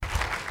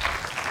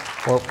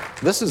Well,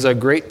 this is a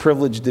great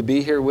privilege to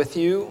be here with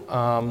you.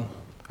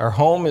 Our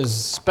home is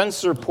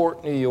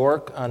Spencerport, New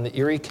York, on the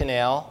Erie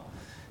Canal.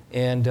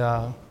 And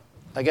I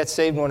got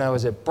saved when I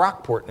was at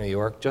Brockport, New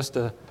York, just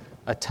a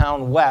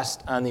town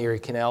west on the Erie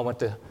Canal. Went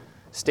to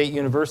State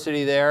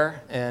University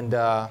there and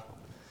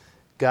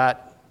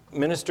got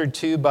ministered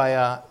to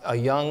by a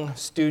young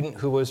student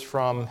who was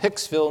from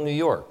Hicksville, New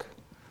York.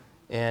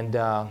 And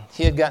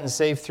he had gotten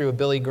saved through a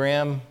Billy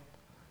Graham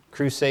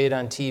crusade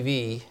on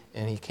TV,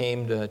 and he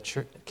came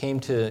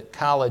to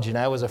college, and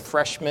I was a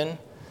freshman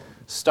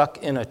stuck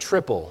in a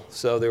triple.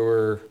 So there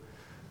were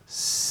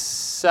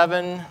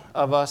 7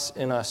 of us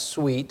in a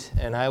suite,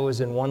 and I was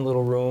in one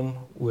little room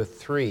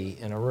with 3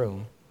 in a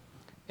room.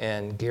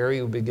 And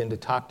Gary would begin to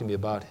talk to me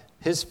about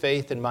his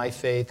faith and my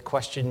faith,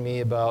 question me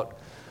about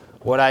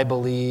what I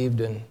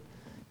believed, and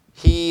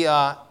he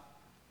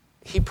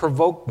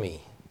provoked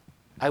me.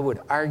 I would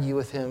argue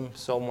with him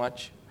so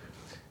much.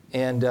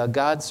 And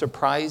God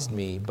surprised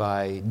me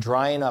by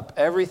drying up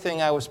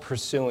everything I was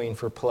pursuing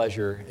for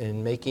pleasure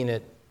and making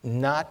it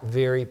not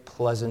very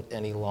pleasant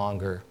any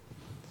longer.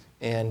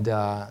 And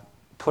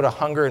put a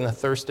hunger and a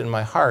thirst in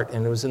my heart,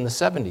 and it was in the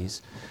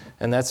 70s.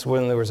 And that's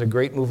when there was a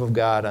great move of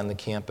God on the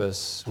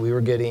campus.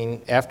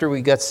 After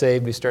we got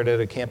saved, we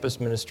started a campus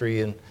ministry,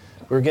 and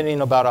we were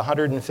getting about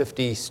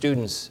 150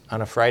 students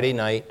on a Friday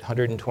night,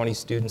 120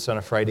 students on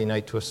a Friday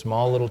night to a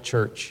small little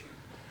church.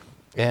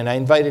 And I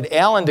invited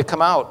Alan to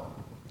come out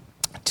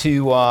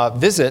to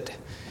visit,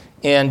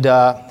 and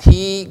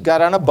he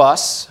got on a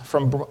bus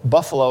from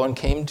Buffalo and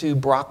came to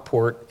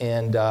Brockport,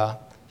 and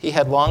he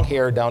had long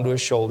hair down to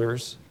his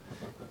shoulders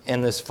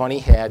and this funny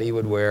hat he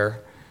would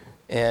wear,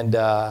 and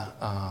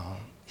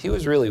he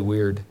was really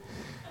weird.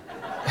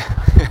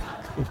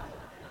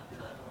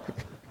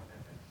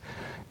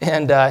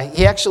 And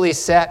he actually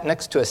sat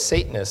next to a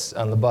Satanist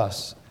on the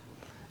bus,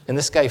 and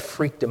this guy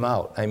freaked him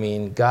out. I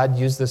mean, God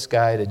used this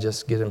guy to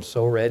just get him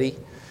so ready,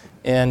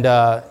 and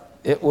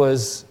it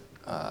was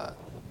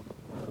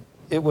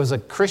a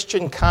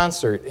Christian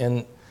concert,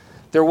 and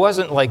there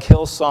wasn't like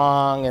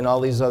Hillsong and all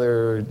these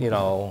other,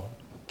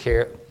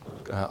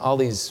 all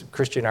these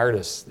Christian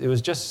artists. It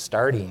was just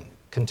starting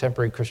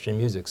contemporary Christian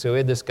music. So we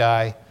had this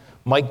guy,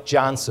 Mike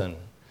Johnson,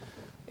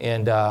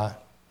 and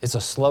It's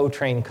a Slow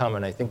Train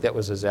Coming. I think that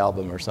was his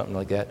album or something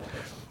like that.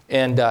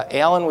 And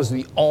Alan was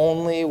the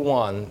only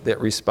one that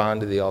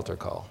responded to the altar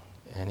call,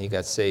 and he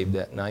got saved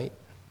that night.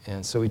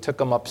 And so we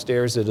took him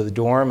upstairs to the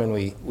dorm, and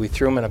we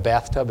threw him in a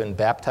bathtub and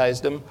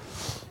baptized him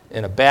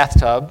in a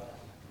bathtub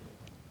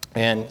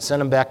and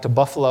sent him back to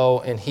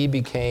Buffalo, and he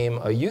became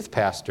a youth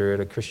pastor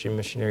at a Christian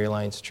Missionary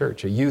Alliance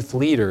church, a youth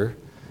leader,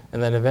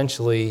 and then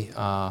eventually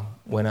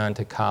went on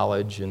to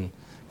college and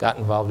got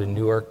involved in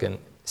Newark. And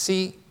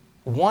see,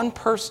 one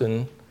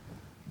person,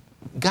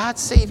 God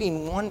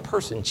saving one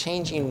person,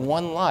 changing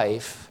one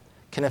life,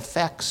 can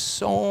affect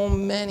so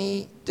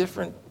many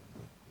different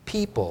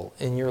people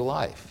in your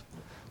life.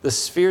 The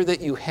sphere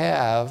that you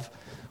have,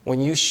 when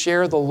you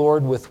share the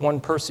Lord with one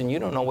person, you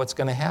don't know what's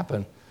going to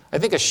happen. I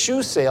think a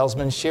shoe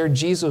salesman shared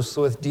Jesus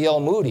with D.L.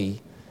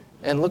 Moody,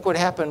 and look what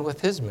happened with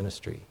his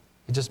ministry.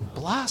 It just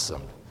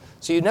blossomed.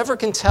 So you never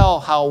can tell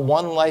how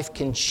one life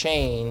can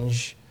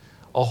change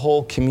a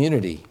whole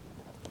community.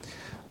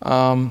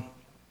 I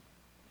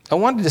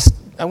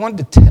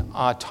wanted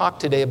to talk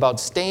today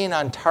about staying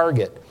on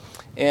target.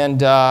 And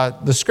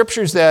the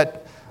scriptures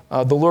that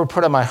the Lord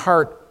put on my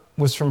heart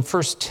was from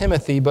 1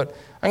 Timothy, but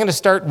I'm going to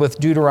start with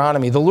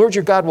Deuteronomy. The Lord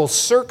your God will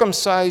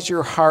circumcise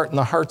your heart and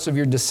the hearts of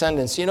your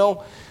descendants. You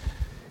know,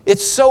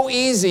 it's so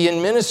easy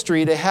in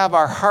ministry to have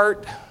our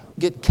heart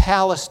get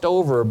calloused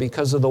over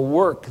because of the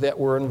work that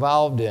we're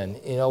involved in.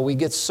 You know, we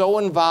get so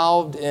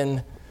involved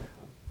in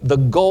the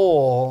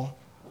goal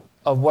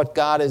of what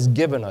God has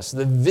given us,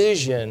 the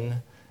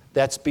vision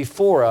that's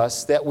before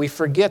us, that we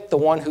forget the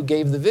one who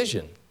gave the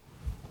vision.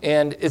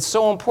 And it's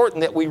so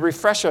important that we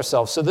refresh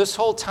ourselves. So this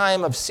whole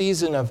time of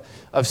season of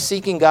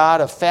seeking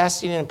God, of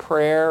fasting and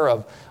prayer,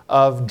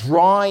 of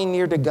drawing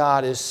near to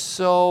God is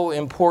so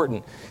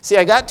important. See,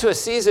 I got to a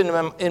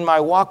season in my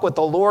walk with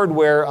the Lord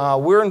where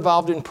we're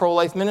involved in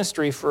pro-life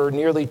ministry for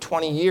nearly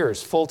 20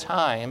 years, full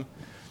time.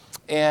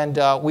 And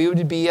we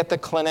would be at the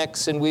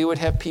clinics, and we would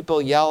have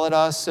people yell at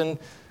us and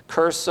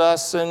curse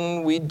us,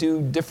 and we'd do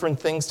different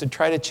things to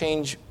try to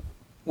change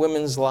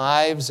women's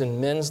lives and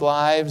men's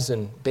lives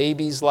and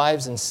babies'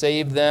 lives and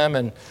save them.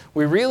 And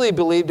we really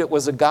believed it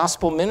was a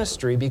gospel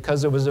ministry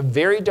because it was a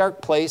very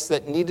dark place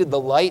that needed the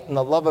light and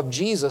the love of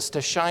Jesus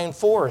to shine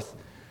forth.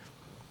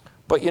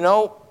 But you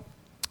know,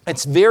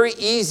 it's very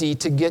easy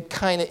to get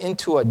kind of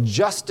into a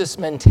justice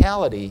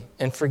mentality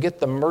and forget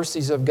the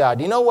mercies of God.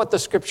 You know what the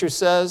scripture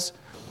says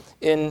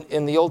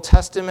in the Old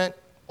Testament?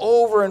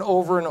 Over and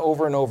over and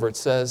over and over it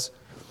says,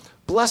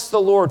 "Bless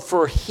the Lord,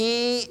 for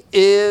he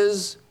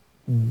is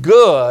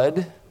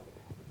good,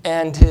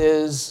 and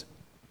his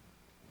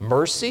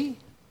mercy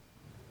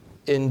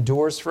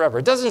endures forever."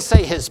 It doesn't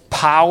say his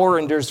power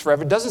endures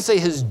forever. It doesn't say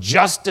his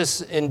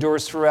justice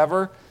endures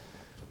forever.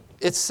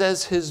 It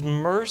says his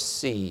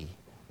mercy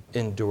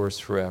endures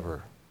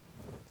forever.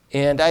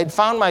 And I'd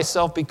found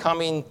myself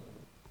becoming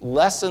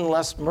less and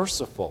less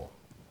merciful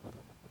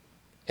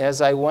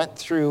as I went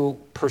through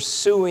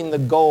pursuing the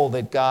goal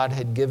that God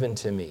had given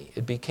to me.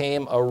 It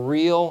became a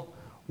real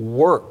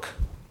work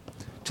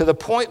to the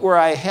point where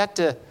I had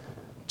to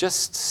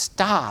just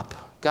stop.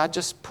 God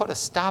just put a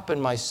stop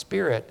in my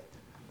spirit.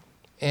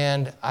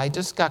 And I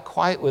just got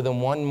quiet with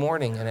him one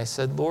morning and I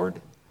said, Lord,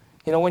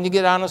 when you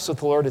get honest with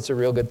the Lord, it's a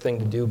real good thing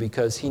to do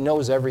because he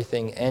knows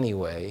everything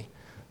anyway.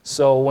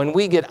 So when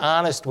we get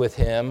honest with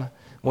him,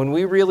 when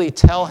we really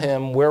tell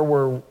him where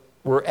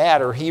we're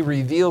at, or he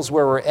reveals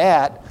where we're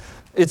at,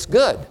 it's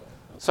good.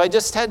 So I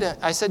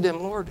said to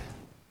him, Lord,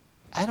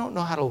 I don't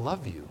know how to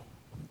love you.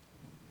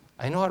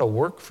 I know how to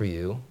work for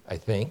you, I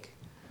think.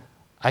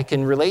 I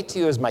can relate to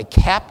you as my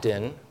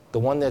captain, the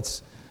one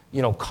that's,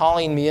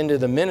 calling me into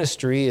the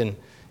ministry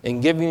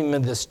and giving me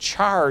this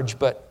charge,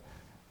 but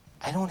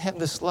I don't have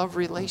this love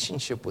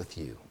relationship with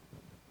you.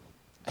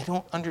 I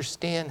don't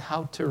understand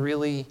how to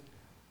really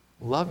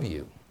love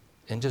you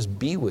and just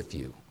be with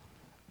you.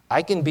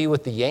 I can be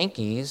with the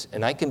Yankees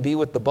and I can be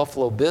with the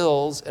Buffalo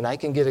Bills and I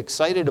can get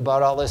excited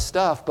about all this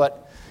stuff,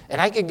 and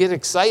I could get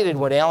excited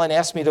when Alan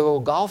asked me to go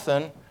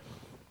golfing,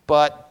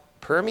 but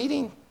prayer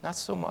meeting, not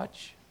so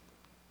much.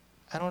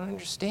 I don't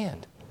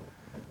understand.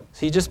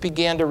 So he just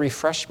began to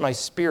refresh my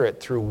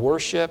spirit through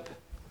worship,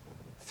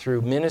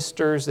 through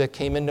ministers that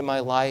came into my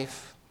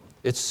life.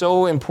 It's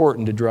so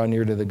important to draw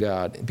near to the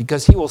God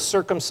because he will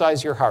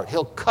circumcise your heart.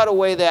 He'll cut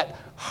away that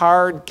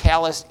hard,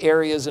 calloused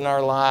areas in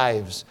our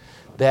lives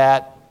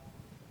that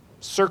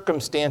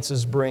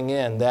circumstances bring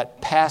in,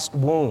 that past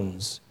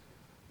wounds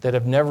that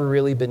have never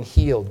really been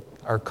healed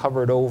are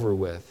covered over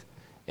with.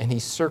 And he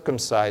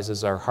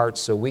circumcises our hearts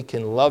so we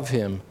can love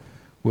him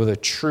with a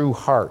true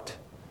heart.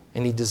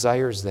 And he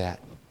desires that.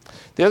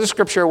 The other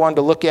scripture I wanted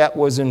to look at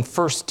was in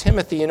 1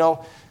 Timothy.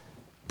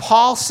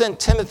 Paul sent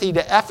Timothy to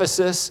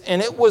Ephesus,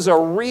 and it was a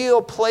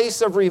real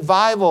place of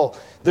revival.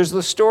 There's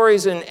the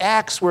stories in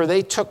Acts where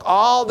they took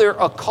all their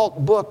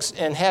occult books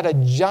and had a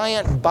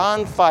giant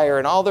bonfire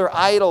and all their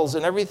idols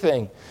and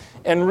everything,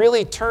 and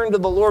really turned to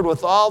the Lord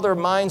with all their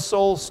mind,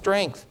 soul,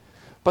 strength.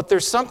 But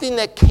there's something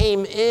that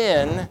came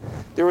in.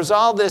 There was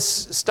all this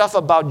stuff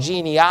about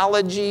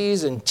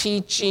genealogies and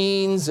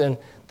teachings, and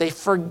they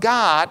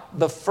forgot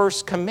the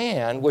first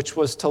command, which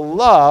was to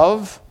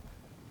love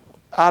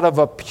out of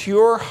a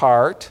pure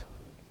heart,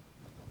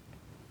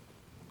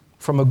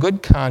 from a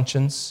good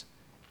conscience,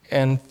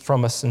 and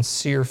from a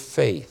sincere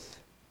faith,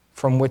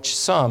 from which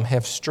some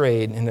have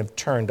strayed and have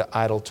turned to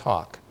idle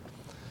talk.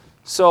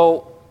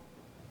 So,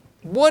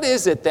 what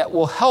is it that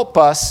will help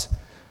us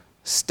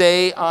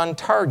stay on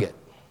target?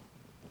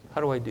 How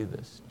do I do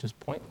this? Just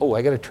point? Oh,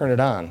 I got to turn it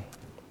on.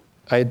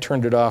 I had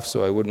turned it off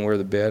so I wouldn't wear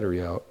the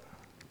battery out.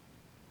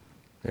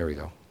 There we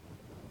go.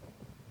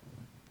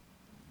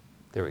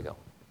 There we go.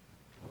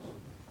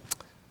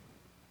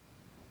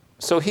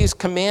 So he's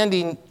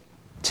commanding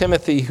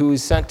Timothy, who he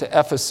sent to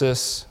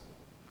Ephesus,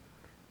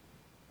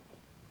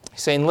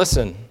 saying,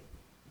 listen,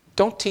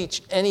 don't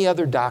teach any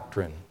other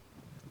doctrine,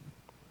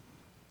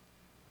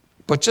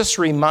 but just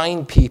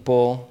remind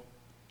people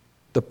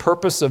the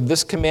purpose of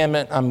this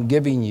commandment I'm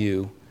giving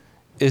you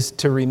is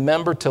to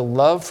remember to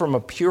love from a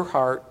pure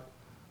heart,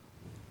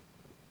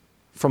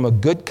 from a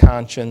good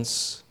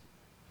conscience,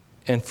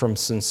 and from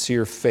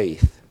sincere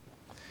faith.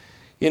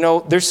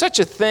 There's such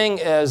a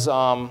thing as...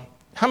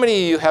 how many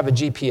of you have a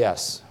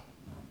GPS?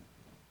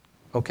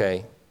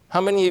 Okay.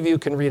 How many of you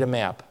can read a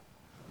map?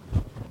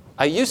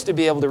 I used to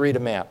be able to read a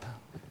map.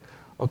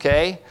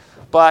 Okay?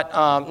 But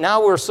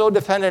now we're so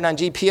dependent on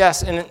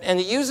GPS, and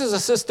it uses a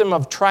system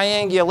of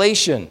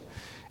triangulation.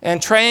 And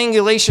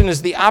triangulation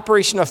is the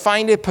operation of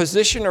finding a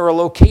position or a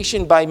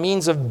location by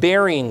means of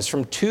bearings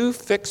from two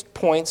fixed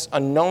points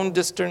a known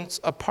distance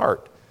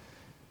apart.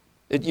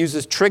 It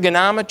uses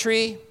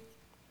trigonometry.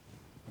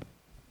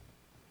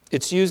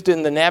 It's used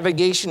in the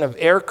navigation of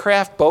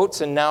aircraft, boats,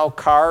 and now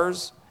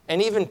cars,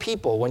 and even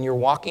people. When you're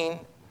walking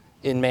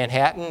in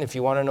Manhattan, if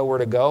you want to know where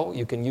to go,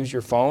 you can use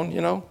your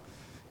phone,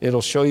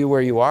 It'll show you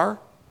where you are.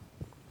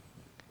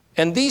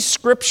 And these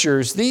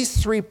scriptures,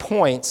 these 3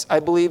 points, I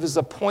believe, is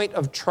a point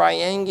of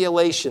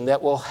triangulation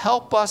that will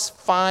help us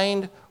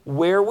find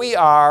where we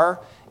are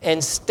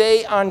and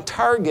stay on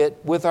target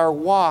with our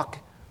walk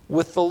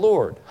with the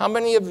Lord. How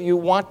many of you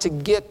want to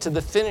get to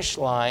the finish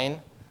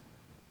line?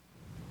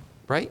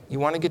 Right? You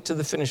want to get to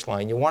the finish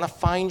line. You want to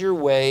find your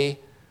way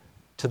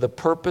to the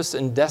purpose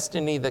and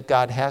destiny that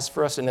God has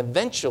for us and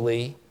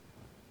eventually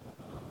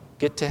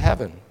get to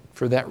heaven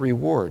for that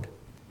reward.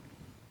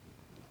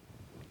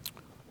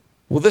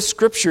 Well, this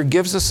scripture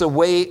gives us a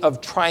way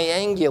of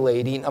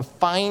triangulating, of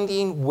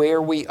finding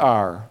where we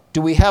are.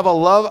 Do we have a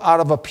love out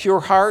of a pure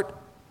heart?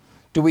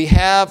 Do we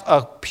have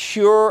a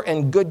pure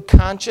and good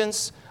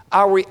conscience?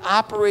 Are we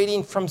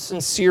operating from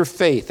sincere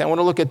faith? I want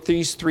to look at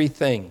these 3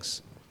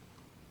 things.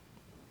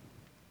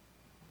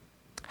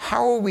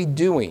 How are we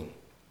doing?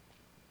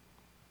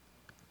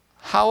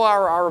 How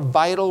are our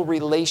vital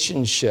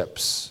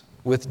relationships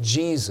with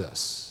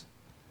Jesus,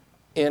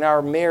 in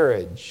our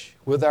marriage,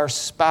 with our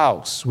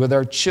spouse, with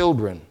our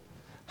children?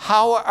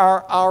 How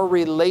are our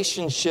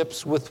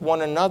relationships with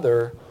one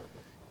another,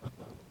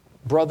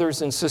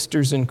 brothers and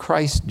sisters in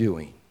Christ,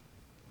 doing?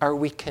 Are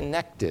we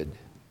connected?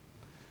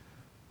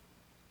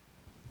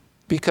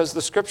 Because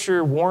the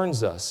scripture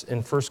warns us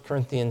in 1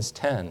 Corinthians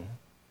 10.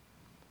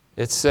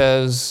 It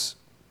says,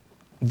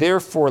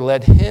 therefore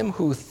let him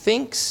who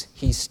thinks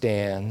he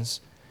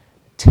stands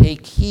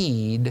take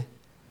heed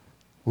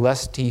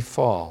lest he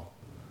fall.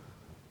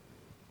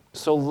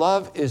 So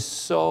love is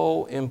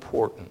so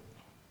important.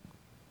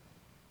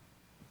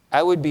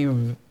 I would be,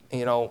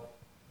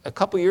 a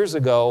couple years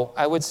ago,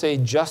 I would say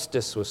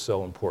justice was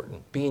so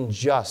important. Being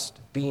just,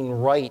 being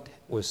right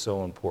was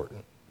so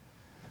important.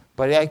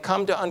 But I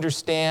come to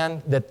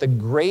understand that the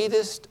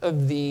greatest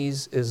of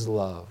these is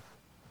love.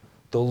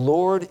 The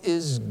Lord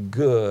is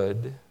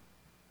good,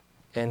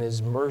 and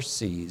his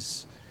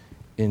mercies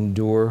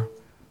endure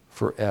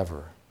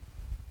forever.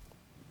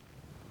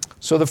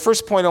 So the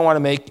first point I want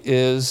to make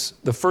is,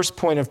 the first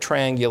point of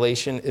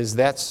triangulation is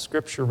that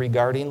scripture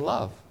regarding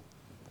love.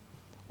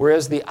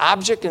 Whereas the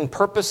object and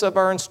purpose of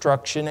our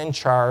instruction and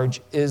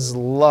charge is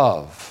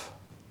love.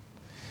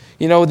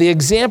 The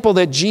example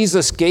that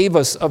Jesus gave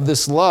us of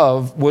this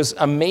love was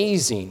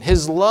amazing.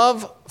 His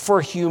love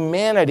for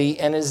humanity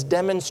and his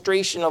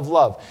demonstration of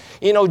love.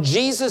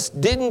 Jesus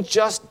didn't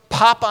just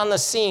pop on the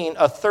scene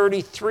a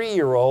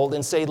 33-year-old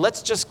and say,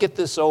 let's just get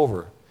this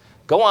over.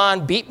 Go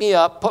on, beat me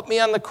up, put me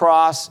on the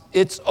cross.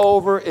 It's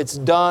over, it's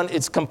done,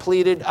 it's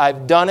completed.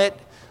 I've done it.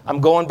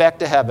 I'm going back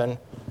to heaven.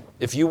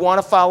 If you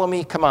want to follow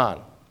me, come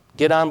on,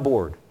 get on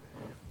board.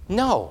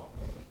 No.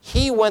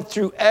 He went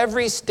through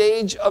every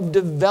stage of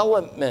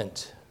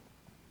development.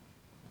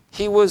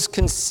 He was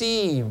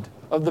conceived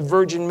of the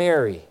Virgin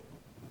Mary,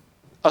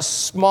 a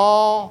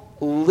small,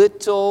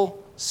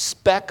 little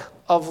speck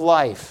of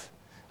life.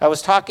 I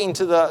was talking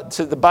to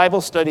the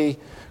Bible study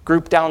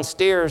group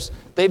downstairs.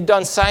 They've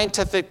done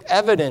scientific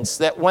evidence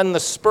that when the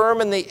sperm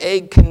and the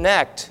egg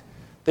connect,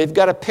 they've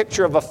got a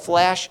picture of a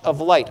flash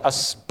of light, a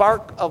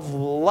spark of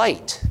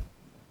light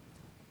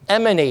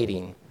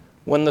emanating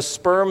when the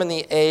sperm and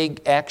the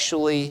egg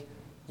actually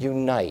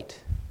unite.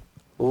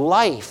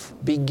 Life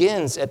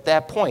begins at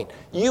that point.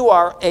 You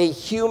are a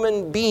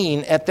human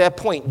being at that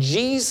point.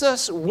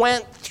 Jesus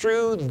went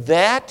through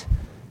that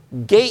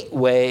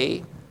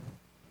gateway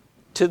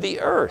to the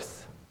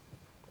earth.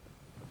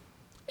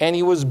 And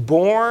he was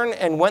born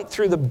and went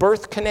through the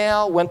birth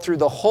canal, went through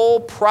the whole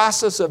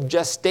process of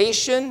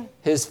gestation,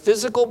 his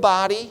physical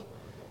body,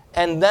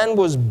 and then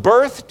was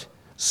birthed,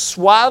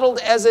 swaddled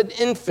as an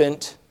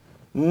infant,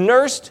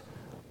 nursed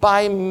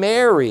by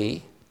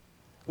Mary,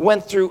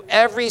 went through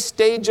every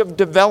stage of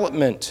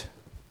development,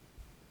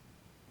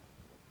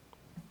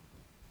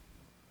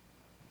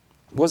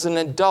 was an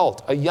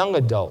adult, a young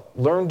adult,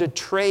 learned a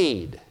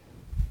trade,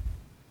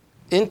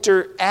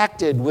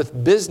 interacted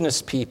with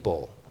business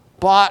people,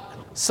 bought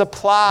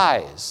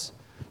supplies,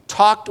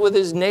 talked with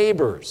his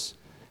neighbors,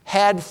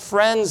 had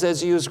friends as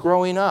he was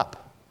growing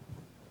up.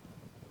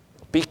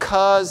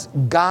 Because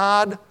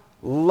God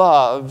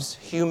loves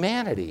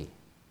humanity.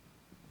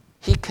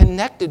 He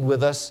connected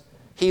with us.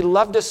 He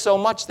loved us so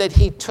much that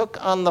he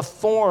took on the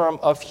form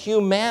of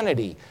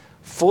humanity,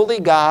 fully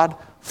God,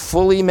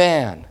 fully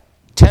man,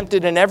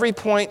 tempted in every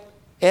point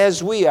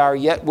as we are,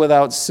 yet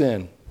without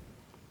sin.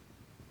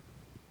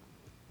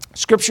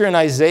 Scripture in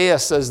Isaiah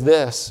says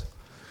this,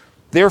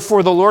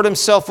 therefore the Lord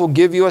himself will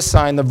give you a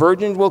sign. The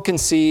virgin will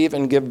conceive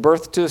and give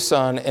birth to a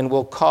son and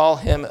will call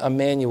him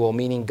Emmanuel,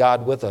 meaning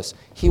God with us.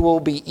 He will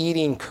be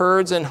eating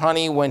curds and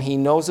honey when he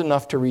knows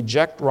enough to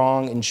reject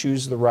wrong and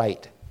choose the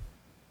right.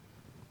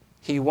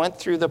 He went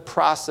through the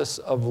process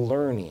of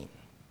learning,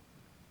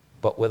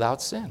 but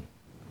without sin.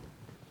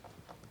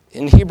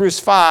 In Hebrews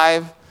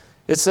 5,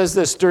 it says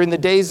this, during the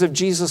days of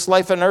Jesus'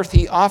 life on earth,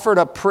 he offered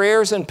up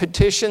prayers and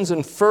petitions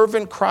and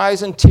fervent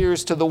cries and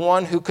tears to the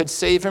one who could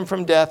save him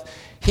from death.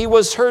 He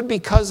was heard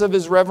because of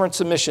his reverent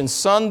submission.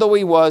 Son though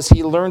he was,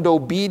 he learned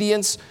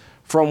obedience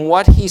from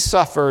what he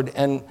suffered,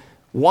 and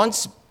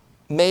once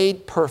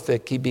made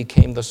perfect, he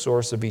became the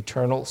source of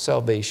eternal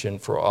salvation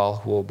for all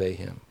who obey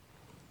him.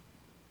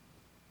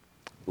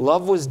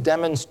 Love was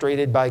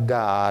demonstrated by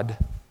God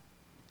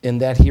in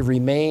that he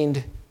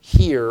remained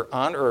here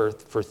on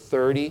earth for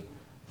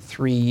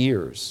 33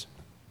 years.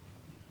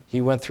 He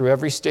went through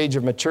every stage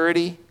of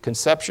maturity,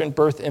 conception,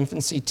 birth,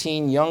 infancy,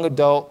 teen, young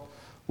adult,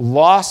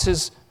 lost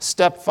his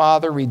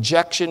stepfather,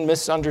 rejection,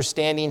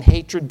 misunderstanding,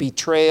 hatred,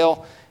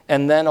 betrayal,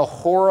 and then a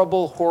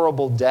horrible,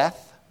 horrible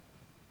death.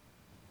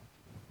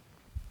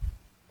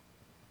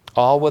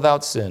 All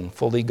without sin,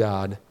 fully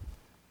God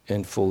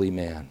and fully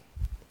man.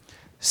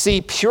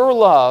 See, pure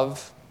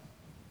love,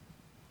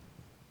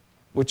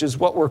 which is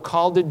what we're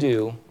called to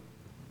do,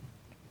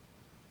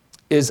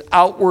 is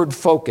outward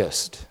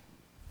focused.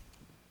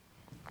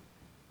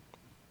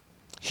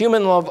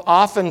 Human love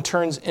often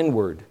turns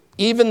inward.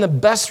 Even the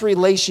best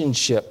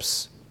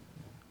relationships,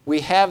 we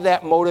have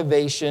that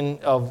motivation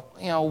of,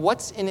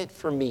 what's in it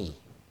for me?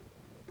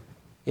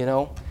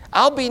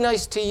 I'll be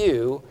nice to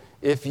you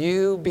if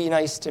you be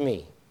nice to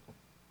me.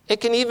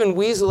 It can even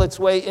weasel its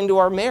way into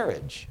our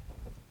marriage.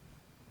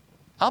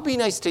 I'll be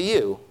nice to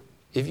you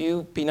if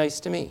you be nice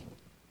to me.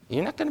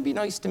 You're not going to be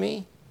nice to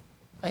me.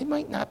 I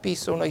might not be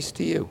so nice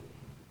to you.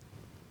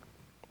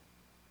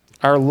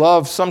 Our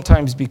love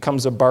sometimes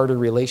becomes a barter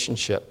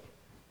relationship.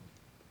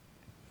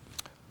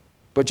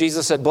 But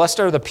Jesus said, blessed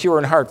are the pure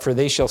in heart, for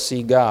they shall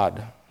see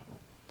God.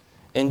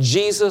 And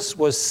Jesus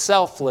was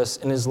selfless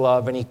in his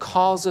love, and he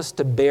calls us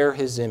to bear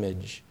his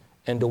image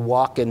and to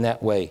walk in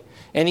that way.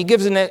 And he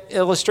gives an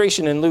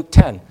illustration in Luke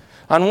 10.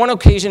 On one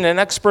occasion, an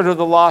expert of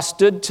the law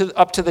stood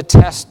up to the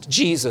test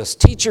Jesus.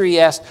 Teacher, he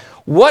asked,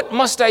 what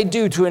must I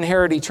do to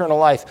inherit eternal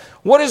life?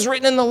 What is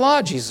written in the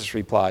law? Jesus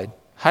replied.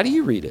 How do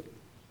you read it?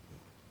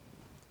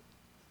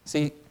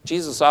 See,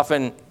 Jesus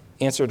often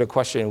answered a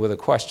question with a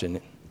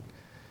question.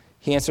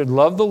 He answered,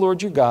 love the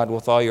Lord your God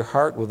with all your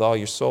heart, with all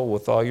your soul,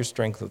 with all your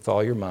strength, with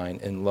all your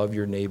mind, and love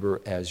your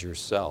neighbor as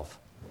yourself.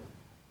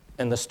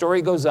 And the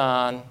story goes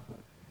on,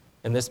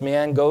 and this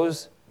man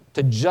goes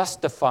to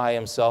justify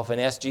himself and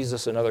ask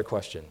Jesus another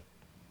question.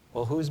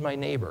 Well, who's my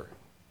neighbor?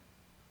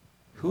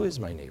 Who is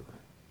my neighbor?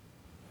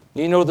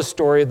 You know the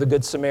story of the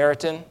Good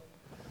Samaritan?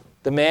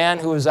 The man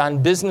who was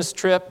on business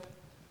trip,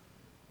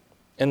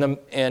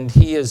 and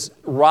he is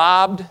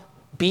robbed,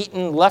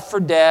 beaten, left for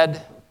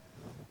dead,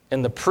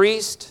 and the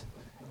priest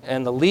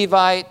and the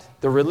Levite,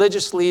 the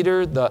religious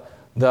leader,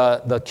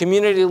 the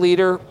community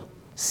leader,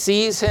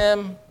 sees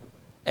him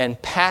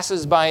and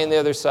passes by on the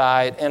other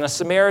side. And a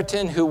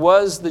Samaritan who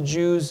was the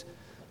Jews'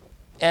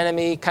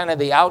 enemy, kind of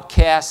the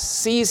outcast,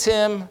 sees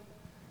him,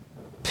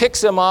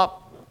 picks him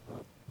up,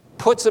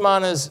 puts him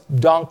on his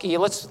donkey.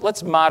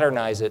 Let's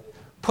modernize it.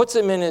 Puts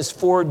him in his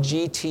Ford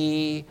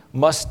GT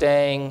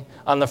Mustang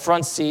on the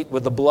front seat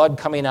with the blood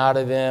coming out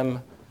of him.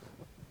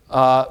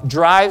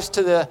 Drives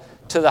to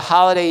the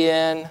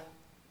Holiday Inn.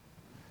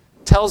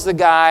 Tells the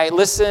guy,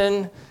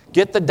 listen,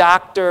 get the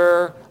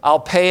doctor,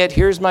 I'll pay it,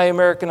 here's my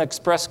American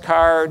Express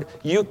card,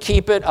 you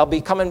keep it, I'll be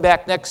coming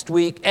back next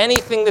week.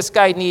 Anything this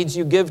guy needs,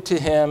 you give to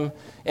him,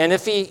 and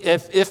if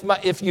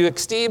you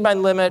exceed my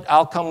limit,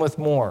 I'll come with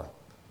more.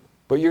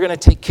 But you're going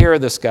to take care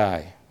of this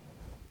guy.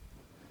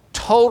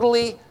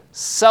 Totally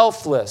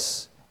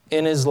selfless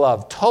in his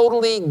love,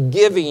 totally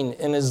giving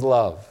in his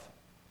love.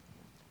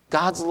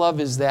 God's love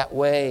is that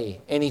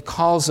way, and he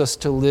calls us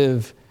to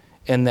live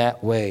in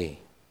that way.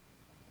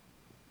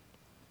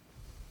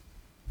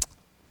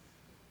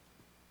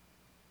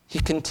 He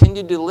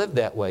continued to live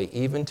that way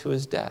even to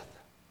his death.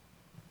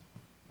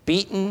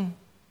 Beaten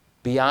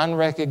beyond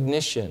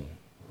recognition,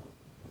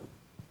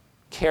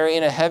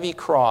 carrying a heavy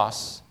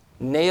cross,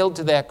 nailed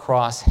to that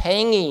cross,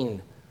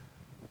 hanging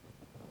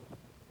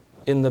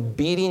in the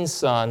beating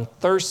sun,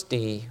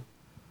 thirsty,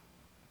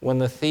 when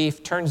the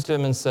thief turns to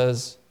him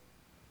and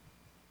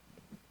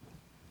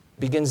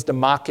begins to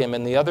mock him,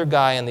 and the other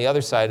guy on the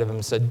other side of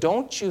him said,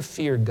 don't you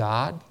fear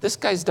God? This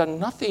guy's done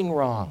nothing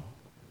wrong.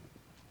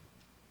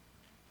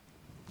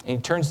 And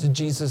he turns to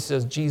Jesus and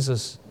says,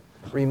 Jesus,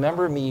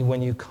 remember me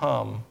when you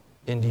come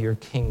into your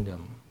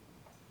kingdom.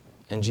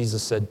 And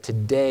Jesus said,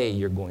 today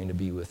you're going to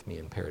be with me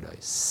in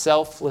paradise.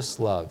 Selfless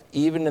love,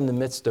 even in the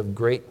midst of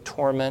great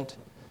torment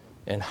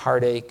and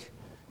heartache,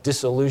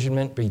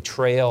 disillusionment,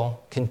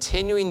 betrayal,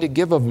 continuing to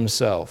give of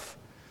himself.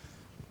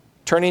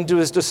 Turning to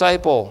his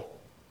disciple,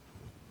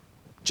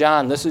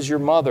 John, this is your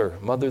mother.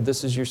 Mother,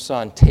 this is your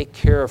son. Take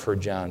care of her,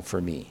 John, for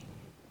me.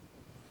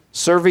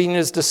 Serving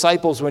his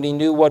disciples when he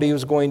knew what he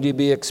was going to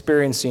be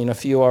experiencing a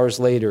few hours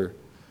later.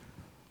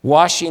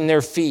 Washing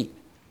their feet.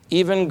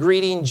 Even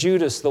greeting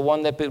Judas, the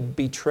one that would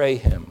betray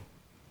him.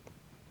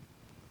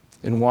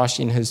 And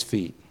washing his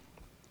feet.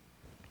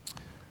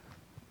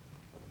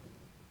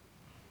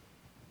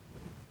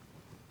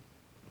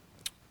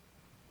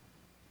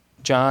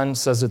 John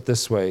says it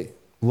this way.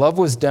 Love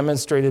was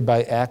demonstrated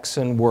by acts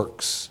and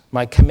works.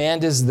 My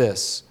command is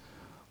this.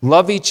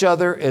 Love each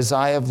other as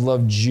I have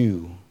loved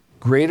you.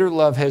 Greater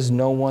love has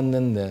no one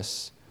than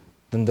this,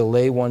 than to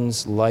lay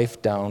one's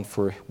life down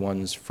for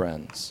one's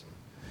friends.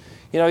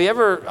 You know, you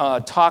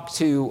ever talk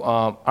to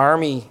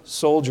Army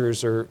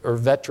soldiers or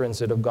veterans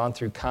that have gone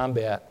through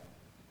combat,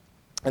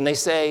 and they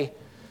say,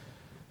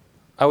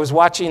 I was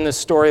watching this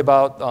story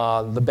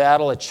about the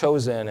battle at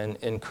Chosin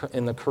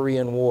in the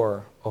Korean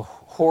War, a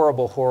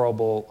horrible,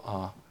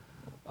 horrible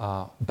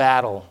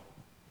battle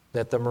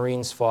that the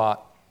Marines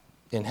fought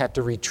and had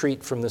to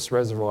retreat from this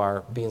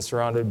reservoir, being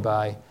surrounded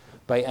by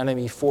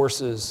enemy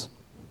forces.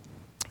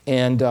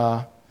 And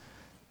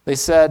they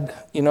said,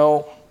 you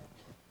know,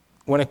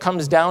 when it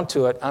comes down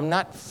to it, I'm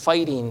not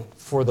fighting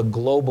for the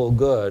global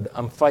good.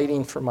 I'm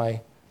fighting for my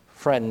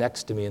friend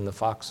next to me in the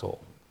foxhole.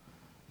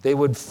 They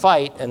would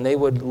fight and they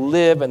would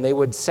live and they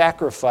would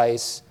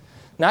sacrifice,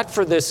 not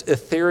for this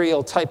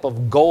ethereal type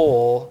of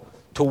goal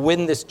to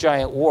win this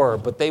giant war,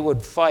 but they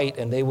would fight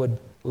and they would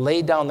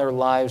lay down their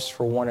lives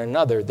for one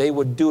another. They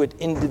would do it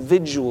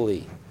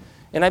individually.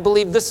 And I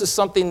believe this is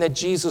something that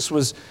Jesus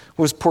was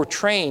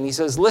portraying. He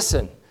says,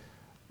 listen,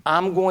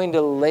 I'm going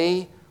to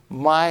lay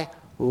my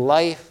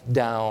life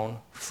down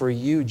for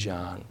you,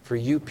 John, for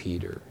you,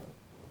 Peter,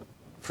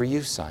 for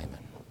you, Simon.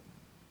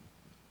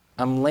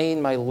 I'm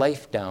laying my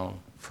life down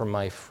for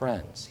my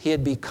friends. He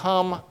had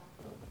become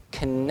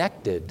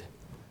connected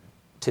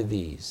to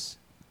these,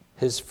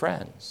 his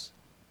friends.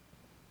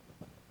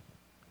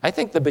 I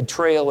think the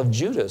betrayal of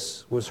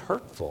Judas was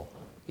hurtful,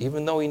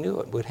 even though he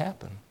knew it would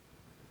happen.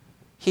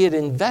 He had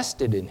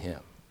invested in him.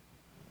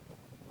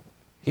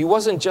 He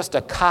wasn't just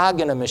a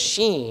cog in a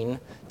machine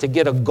to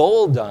get a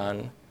goal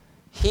done.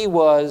 He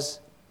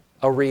was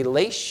a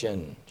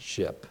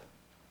relationship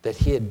that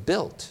he had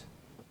built,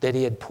 that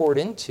he had poured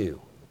into.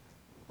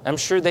 I'm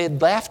sure they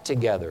had laughed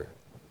together.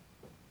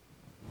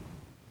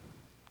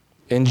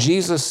 And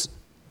Jesus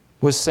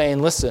was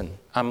saying, listen,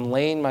 I'm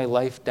laying my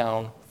life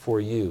down for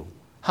you.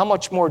 How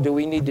much more do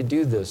we need to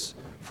do this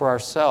for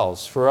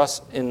ourselves, for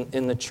us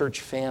in the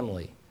church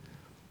family?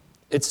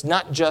 It's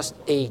not just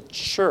a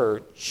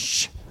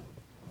church,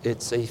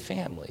 it's a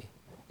family.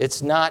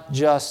 It's not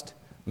just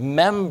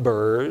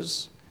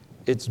members,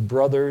 it's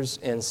brothers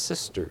and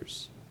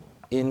sisters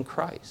in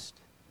Christ.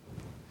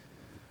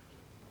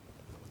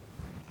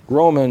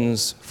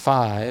 Romans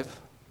 5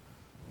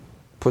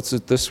 puts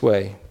it this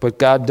way, but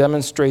God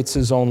demonstrates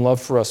his own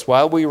love for us.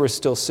 While we were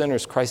still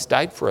sinners, Christ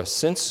died for us.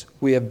 Since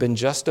we have been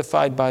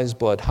justified by his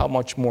blood, how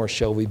much more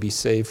shall we be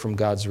saved from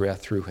God's wrath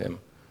through him?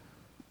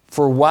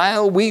 For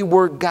while we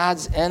were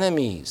God's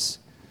enemies,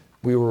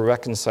 we were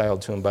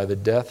reconciled to him by the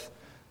death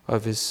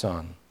of his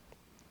Son.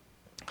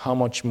 How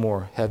much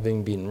more,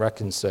 having been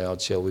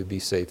reconciled, shall we be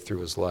saved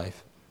through his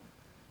life?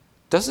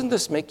 Doesn't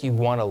this make you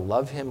want to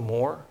love him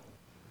more?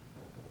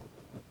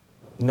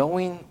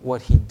 Knowing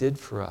what he did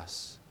for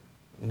us,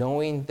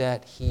 knowing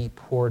that he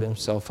poured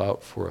himself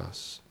out for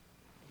us.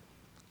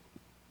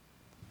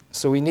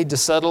 So we need to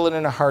settle it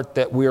in our heart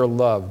that we are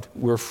loved.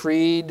 We're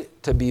freed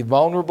to be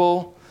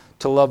vulnerable,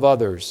 to love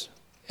others.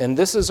 And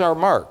this is our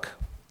mark.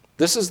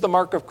 This is the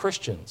mark of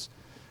Christians.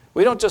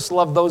 We don't just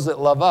love those that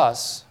love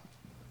us.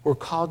 We're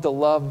called to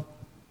love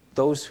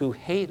those who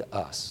hate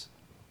us,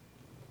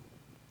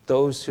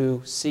 those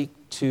who seek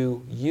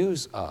to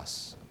use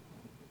us.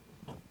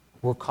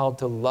 We're called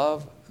to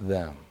love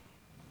them.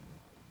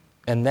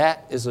 And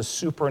that is a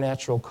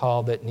supernatural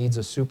call that needs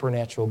a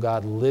supernatural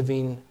God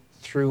living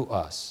through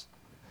us.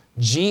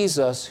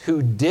 Jesus,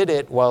 who did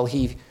it while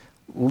he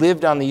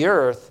lived on the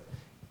earth,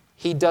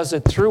 he does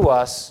it through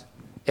us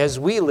as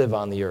we live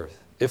on the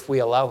earth, if we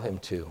allow him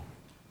to.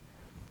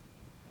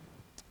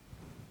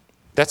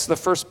 That's the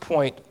first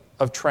point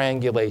of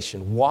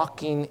triangulation,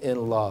 walking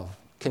in love,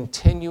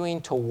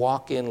 continuing to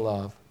walk in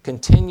love,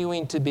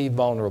 continuing to be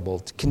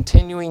vulnerable,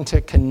 continuing to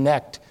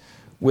connect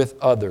with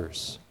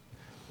others.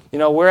 You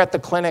know, we're at the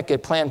clinic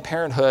at Planned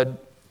Parenthood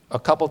a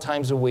couple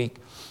times a week,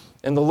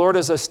 and the Lord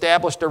has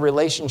established a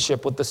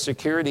relationship with the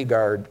security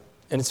guard.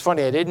 And it's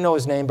funny, I didn't know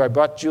his name, but I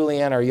brought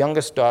Julianne, our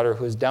youngest daughter,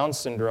 who has Down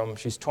syndrome.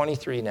 She's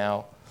 23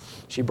 now.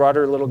 She brought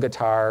her little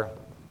guitar.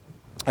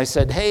 I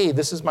said, hey,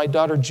 this is my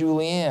daughter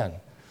Julianne.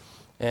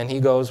 And he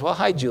goes, well,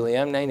 hi,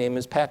 Julianne. My name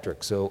is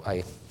Patrick. So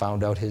I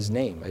found out his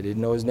name. I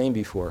didn't know his name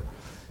before.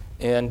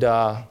 And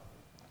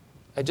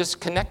I just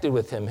connected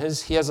with him.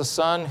 He has a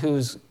son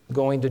who's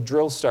going to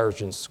drill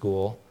sergeant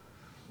school.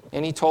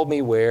 And he told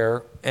me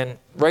where. And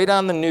right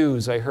on the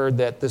news, I heard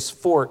that this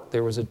fort,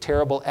 there was a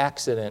terrible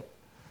accident.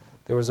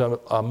 There was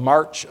a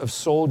march of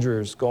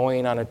soldiers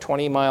going on a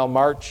 20-mile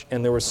march,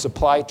 and there were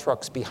supply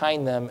trucks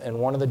behind them, and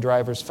one of the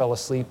drivers fell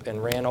asleep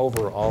and ran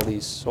over all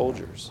these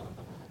soldiers.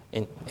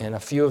 And a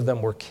few of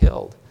them were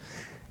killed.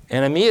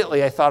 And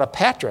immediately I thought of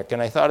Patrick,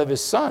 and I thought of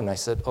his son. I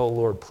said, oh,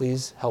 Lord,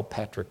 please help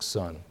Patrick's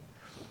son.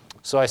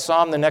 So I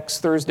saw him the next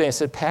Thursday. I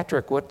said,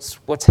 Patrick,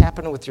 what's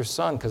happening with your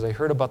son? Because I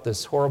heard about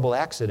this horrible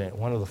accident at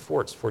one of the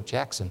forts, Fort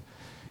Jackson.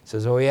 He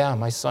says, oh, yeah,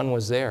 my son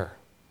was there.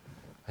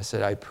 I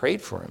said, I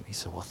prayed for him. He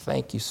said, well,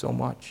 thank you so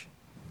much.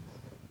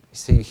 You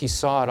see, he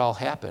saw it all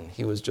happen.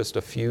 He was just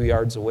a few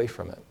yards away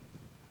from it.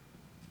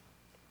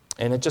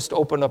 And it just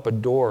opened up a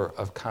door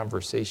of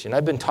conversation.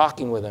 I've been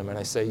talking with him, and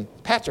I say,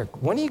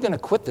 Patrick, when are you going to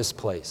quit this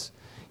place?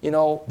 You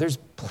know, there's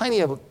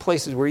plenty of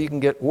places where you can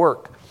get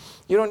work.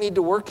 You don't need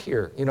to work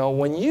here. You know,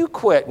 when you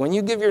quit, when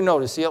you give your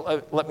notice,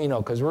 let me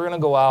know, because we're going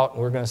to go out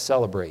and we're going to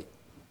celebrate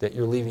that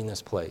you're leaving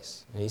this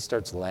place. And he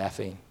starts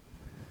laughing.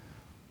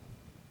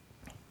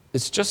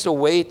 It's just a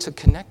way to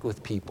connect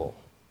with people.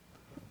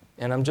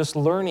 And I'm just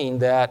learning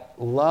that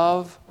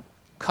love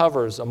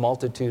covers a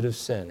multitude of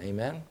sin.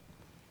 Amen?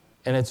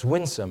 And it's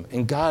winsome.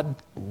 And God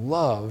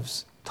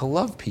loves to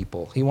love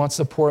people. He wants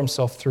to pour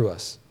himself through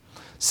us.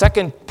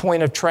 Second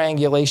point of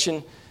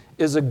triangulation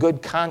is a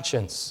good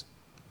conscience.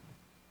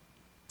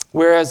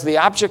 Whereas the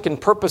object and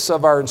purpose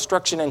of our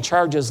instruction and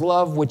charge is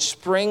love, which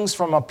springs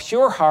from a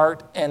pure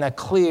heart and a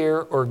clear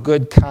or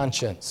good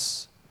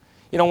conscience.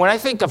 You know, when I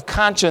think of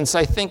conscience,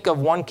 I think of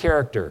one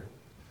character,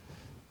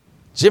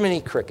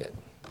 Jiminy Cricket.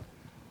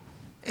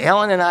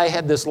 Alan and I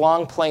had this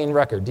long playing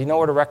record. Do you know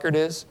what a record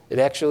is? It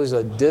actually is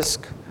a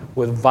disc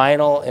with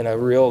vinyl and a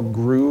real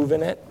groove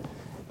in it.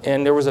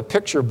 And there was a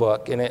picture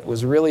book, and it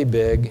was really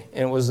big,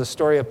 and it was the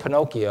story of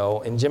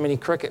Pinocchio, and Jiminy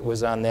Cricket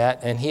was on that,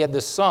 and he had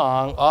this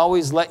song,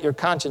 Always Let Your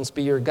Conscience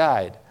Be Your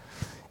Guide.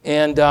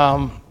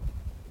 And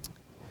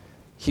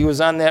he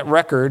was on that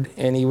record,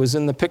 and he was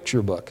in the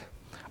picture book.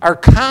 Our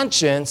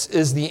conscience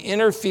is the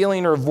inner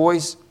feeling or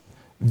voice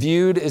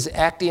viewed as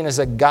acting as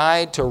a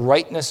guide to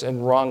rightness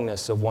and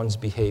wrongness of one's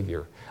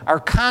behavior. Our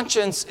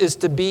conscience is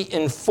to be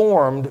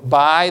informed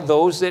by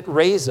those that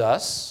raise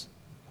us.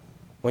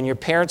 When your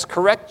parents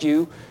correct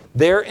you,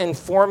 they're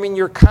informing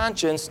your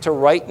conscience to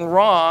right and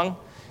wrong.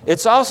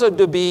 It's also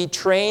to be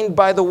trained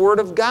by the Word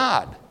of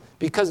God,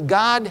 because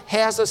God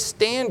has a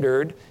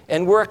standard,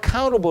 and we're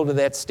accountable to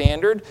that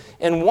standard.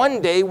 And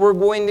one day we're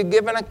going to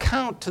give an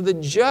account to the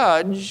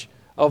judge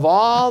of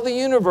all the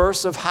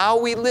universe of how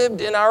we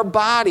lived in our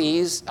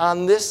bodies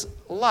on this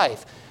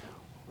life.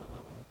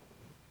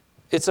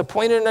 It's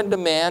appointed unto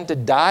man to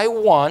die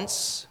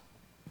once,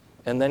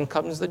 and then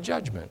comes the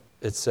judgment,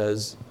 it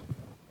says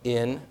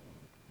in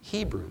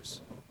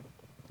Hebrews.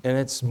 And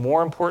it's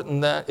more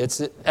important than,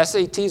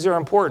 SATs are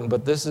important,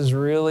 but this is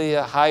really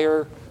a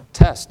higher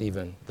test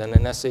even than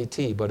an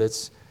SAT. But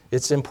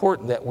it's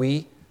important that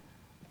we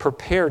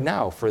prepare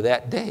now for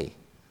that day,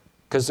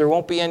 because there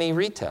won't be any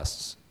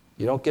retests.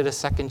 You don't get a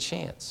second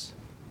chance.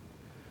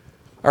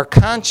 Our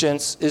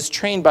conscience is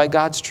trained by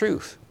God's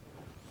truth.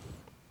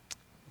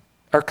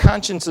 Our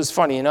conscience is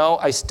funny.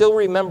 I still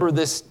remember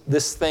this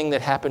thing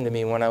that happened to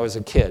me when I was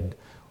a kid.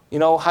 You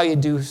know how you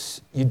do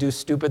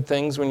stupid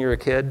things when you're a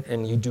kid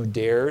and you do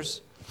dares?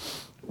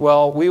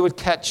 Well, we would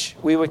catch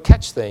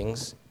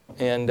things,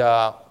 and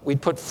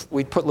we'd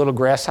put little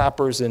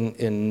grasshoppers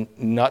in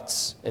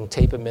nuts and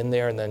tape them in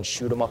there and then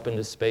shoot them up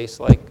into space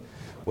like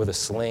with a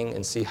sling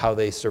and see how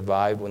they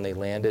survived when they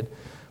landed.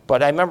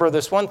 But I remember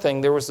this one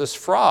thing. There was this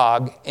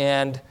frog,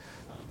 and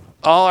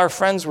all our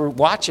friends were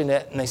watching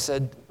it, and they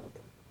said,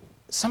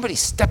 "Somebody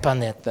step on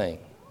that thing."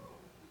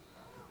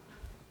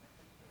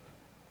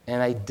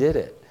 And I did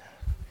it.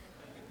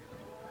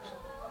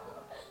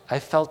 I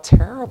felt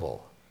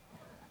terrible.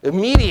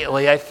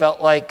 Immediately, I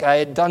felt like I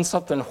had done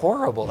something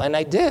horrible, and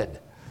I did.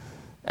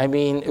 I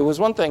mean, it was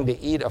one thing to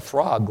eat a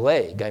frog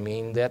leg. I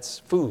mean, that's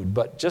food.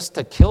 But just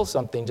to kill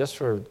something just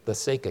for the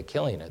sake of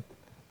killing it,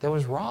 that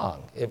was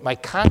wrong. My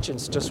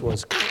conscience just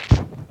was... Did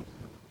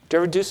you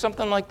ever do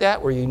something like that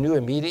where you knew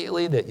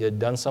immediately that you had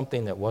done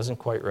something that wasn't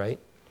quite right?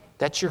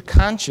 That's your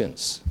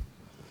conscience.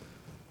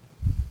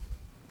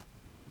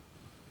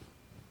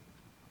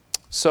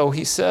 So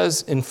he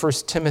says in 1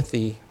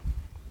 Timothy,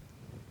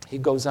 he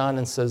goes on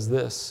and says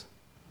this: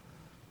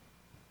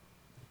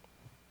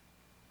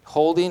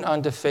 holding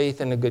unto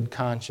faith and a good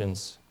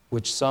conscience,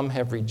 which some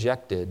have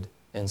rejected,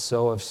 and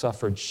so have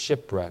suffered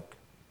shipwreck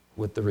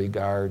with the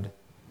regard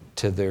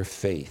to their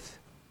faith.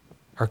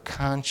 Our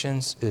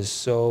conscience is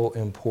so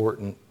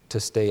important to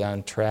stay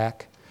on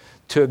track.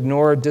 To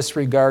ignore or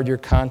disregard your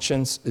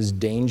conscience is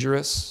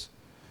dangerous.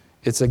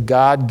 It's a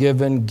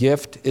God-given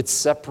gift. It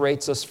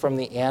separates us from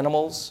the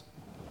animals.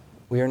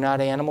 We are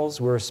not animals.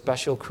 We're a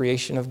special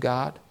creation of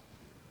God.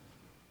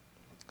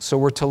 So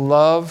we're to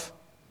love,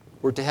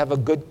 we're to have a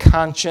good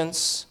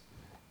conscience,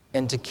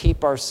 and to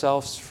keep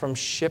ourselves from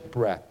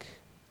shipwreck.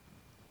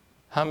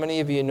 How many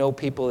of you know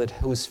people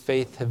whose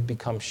faith have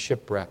become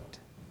shipwrecked?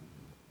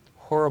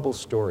 Horrible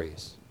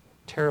stories,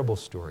 terrible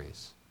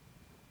stories.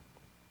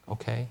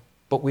 Okay?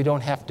 But we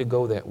don't have to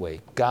go that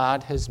way.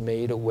 God has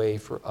made a way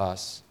for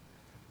us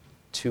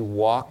to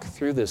walk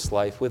through this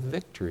life with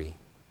victory.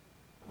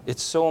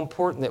 It's so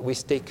important that we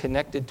stay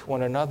connected to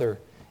one another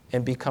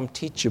and become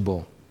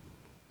teachable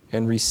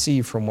and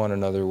receive from one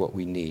another what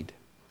we need.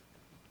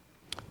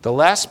 The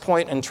last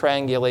point in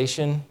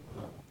triangulation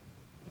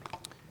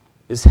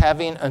is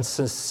having a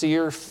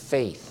sincere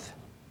faith.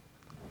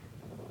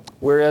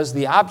 Whereas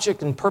the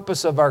object and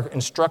purpose of our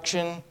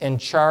instruction and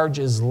charge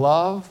is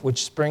love,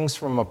 which springs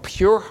from a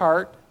pure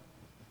heart,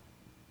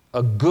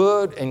 a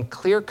good and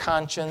clear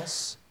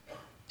conscience,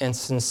 and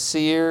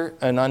sincere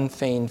and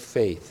unfeigned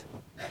faith.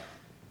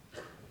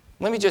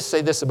 Let me just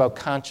say this about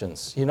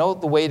conscience. You know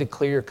the way to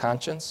clear your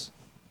conscience?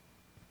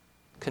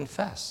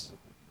 Confess.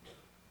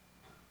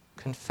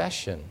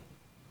 Confession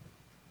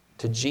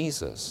to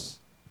Jesus.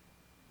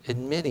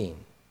 Admitting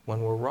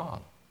when we're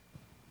wrong.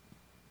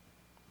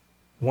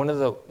 One of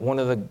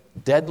the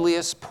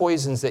deadliest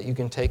poisons that you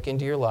can take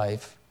into your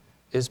life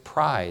is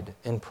pride,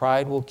 and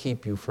pride will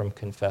keep you from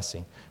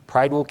confessing.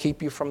 Pride will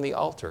keep you from the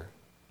altar.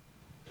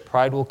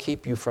 Pride will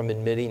keep you from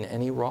admitting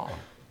any wrong.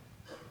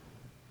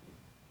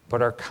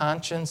 But our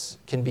conscience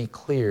can be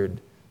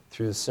cleared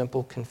through the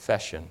simple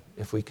confession.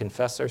 If we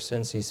confess our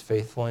sins, He's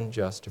faithful and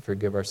just to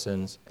forgive our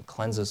sins and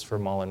cleanse us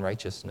from all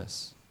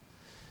unrighteousness.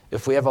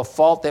 If we have a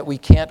fault that we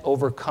can't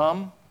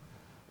overcome,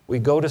 we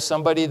go to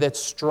somebody that's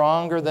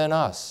stronger than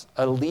us,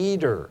 a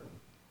leader,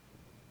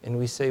 and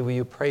we say, will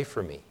you pray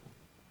for me?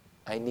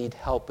 I need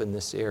help in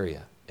this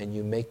area. And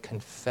you make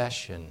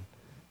confession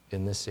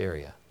in this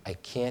area. I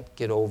can't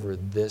get over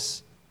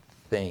this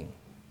thing.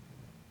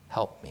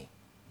 Help me.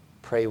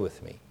 Pray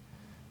with me.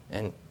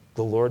 And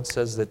the Lord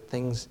says that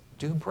things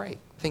do break.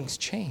 Things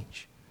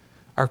change.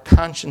 Our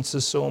conscience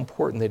is so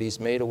important that He's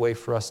made a way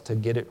for us to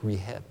get it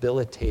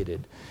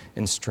rehabilitated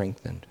and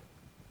strengthened.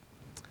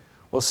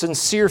 Well,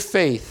 sincere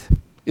faith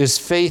is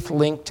faith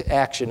linked to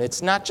action.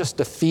 It's not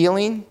just a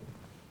feeling.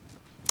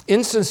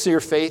 Insincere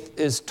faith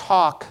is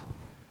talk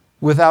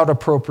without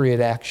appropriate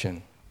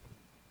action.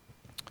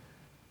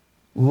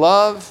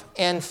 Love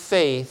and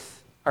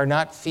faith are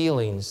not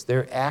feelings,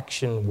 they're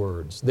action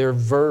words, they're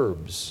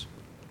verbs.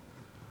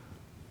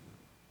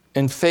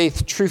 And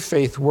faith, true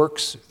faith,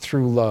 works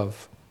through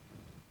love.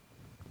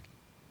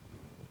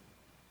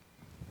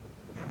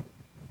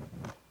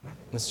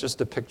 It's just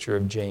a picture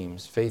of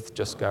James. Faith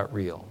just got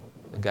real.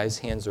 The guy's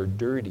hands are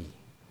dirty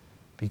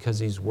because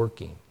he's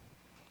working.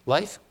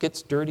 Life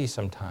gets dirty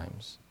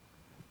sometimes.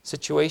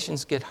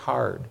 Situations get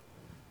hard.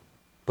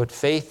 But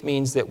faith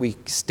means that we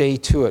stay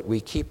to it.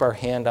 We keep our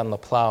hand on the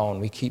plow and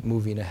we keep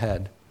moving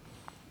ahead.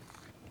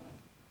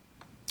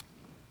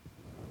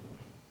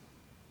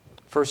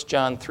 1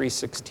 John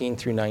 3:16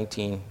 through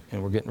 19,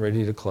 and we're getting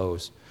ready to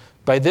close.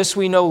 By this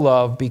we know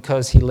love,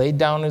 because he laid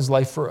down his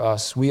life for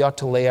us. We ought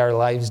to lay our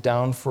lives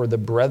down for the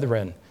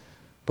brethren.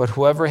 But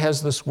whoever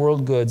has this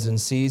world goods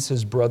and sees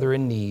his brother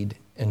in need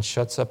and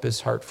shuts up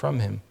his heart from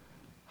him,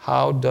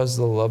 how does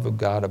the love of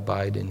God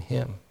abide in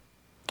him?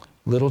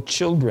 Little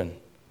children,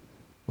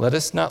 let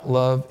us not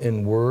love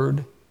in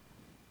word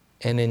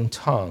and in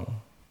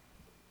tongue,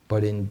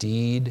 but in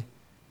deed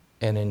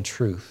and in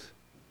truth.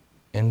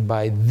 And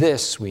by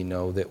this we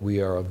know that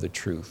we are of the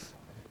truth,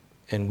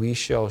 and we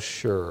shall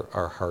assure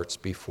our hearts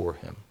before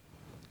him.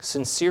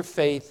 Sincere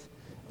faith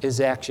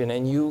is action,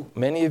 and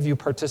many of you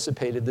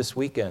participated this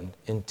weekend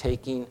in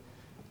taking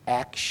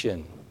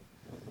action,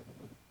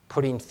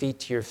 putting feet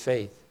to your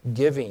faith,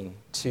 giving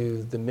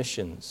to the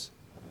missions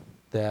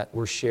that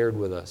were shared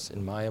with us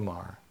in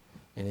Myanmar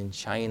and in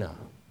China.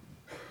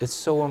 It's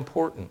so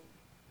important.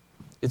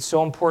 It's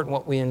so important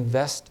what we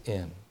invest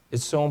in.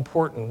 It's so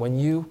important when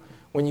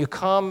you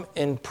come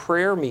in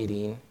prayer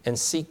meeting and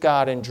seek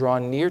God and draw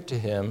near to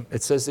him,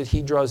 it says that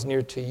he draws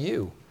near to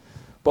you.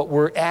 But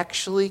we're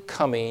actually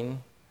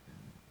coming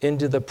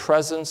into the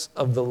presence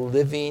of the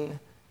living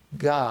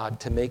God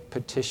to make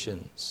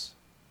petitions.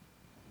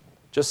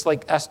 Just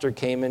like Esther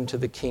came into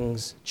the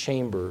king's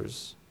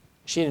chambers.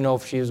 She didn't know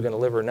if she was going to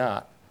live or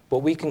not. But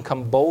we can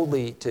come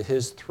boldly to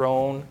his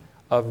throne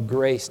of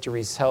grace to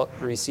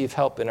receive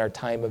help in our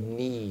time of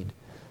need.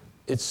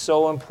 It's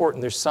so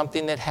important. There's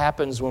something that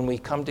happens when we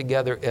come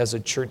together as a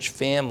church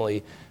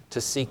family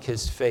to seek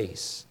his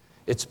face.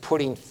 It's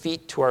putting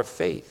feet to our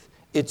faith.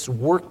 It's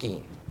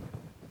working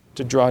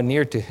to draw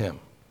near to him.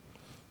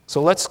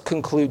 So let's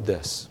conclude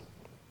this.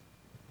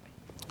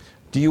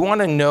 Do you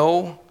want to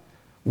know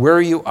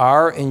where you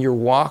are in your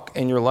walk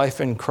and your life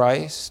in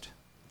Christ?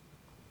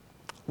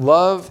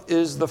 Love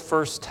is the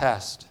first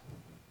test.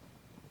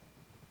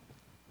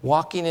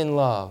 Walking in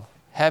love,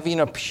 having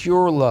a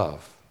pure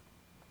love.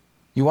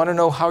 You want to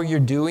know how you're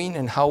doing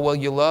and how well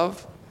you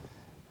love?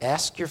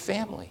 Ask your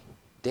family.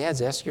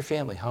 Dads, ask your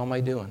family, how am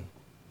I doing?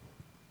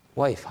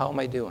 Wife, how am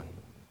I doing?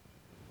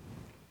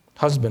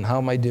 Husband, how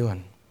am I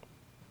doing?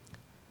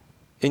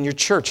 In your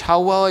church,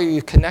 how well are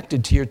you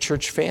connected to your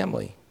church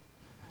family?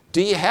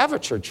 Do you have a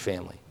church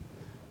family?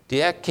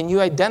 Can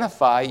you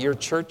identify your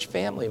church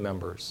family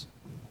members?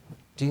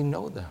 Do you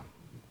know them?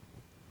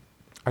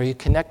 Are you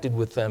connected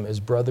with them as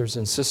brothers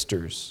and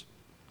sisters?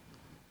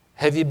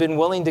 Have you been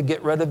willing to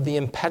get rid of the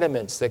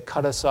impediments that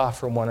cut us off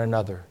from one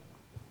another?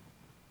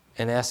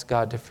 And ask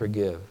God to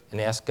forgive, and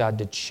ask God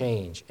to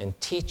change, and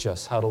teach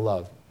us how to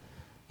love.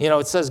 You know,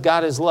 it says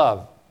God is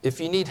love. If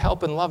you need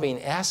help in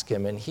loving, ask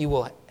him, and he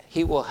will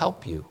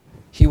help you.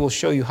 He will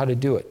show you how to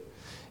do it.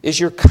 Is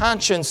your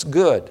conscience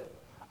good?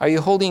 Are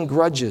you holding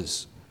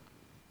grudges?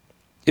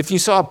 If you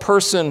saw a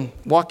person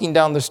walking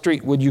down the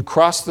street, would you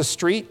cross the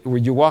street?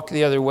 Would you walk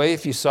the other way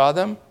if you saw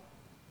them?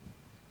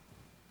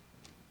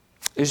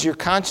 Is your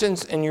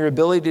conscience and your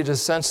ability to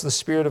sense the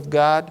Spirit of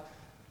God,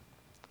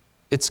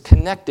 it's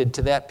connected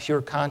to that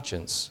pure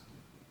conscience.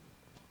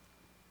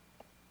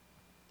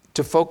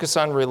 To focus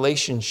on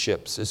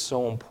relationships is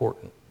so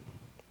important.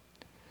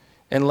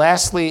 And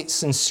lastly,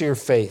 sincere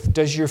faith.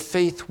 Does your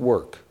faith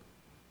work?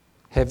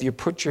 Have you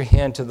put your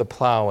hand to the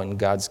plow in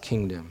God's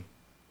kingdom?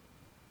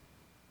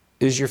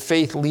 Is your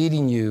faith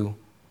leading you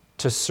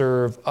to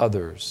serve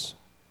others?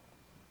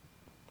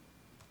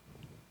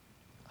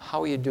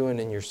 How are you doing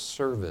in your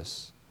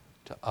service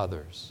to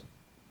others?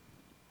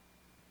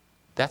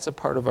 That's a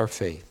part of our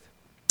faith.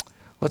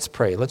 Let's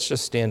pray. Let's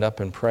just stand up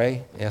and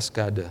pray. Ask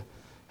God to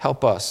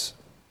help us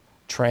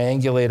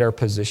triangulate our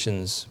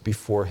positions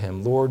before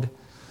him. Lord,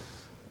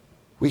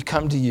 we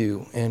come to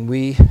you and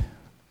we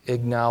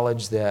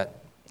acknowledge that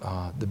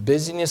the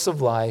busyness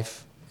of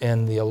life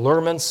and the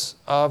allurements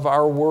of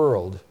our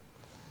world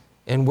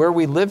and where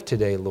we live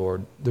today,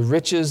 Lord, the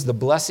riches, the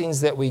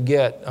blessings that we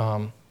get.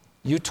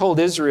 You told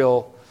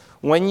Israel,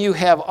 when you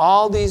have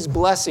all these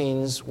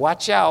blessings,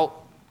 watch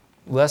out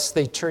lest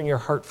they turn your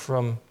heart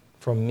from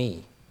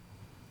me.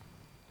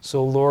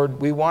 So,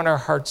 Lord, we want our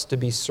hearts to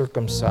be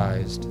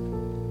circumcised,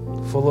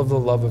 full of the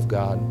love of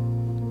God,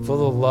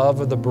 full of the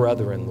love of the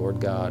brethren, Lord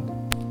God,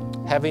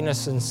 having a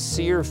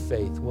sincere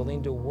faith,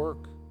 willing to work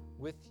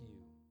with you.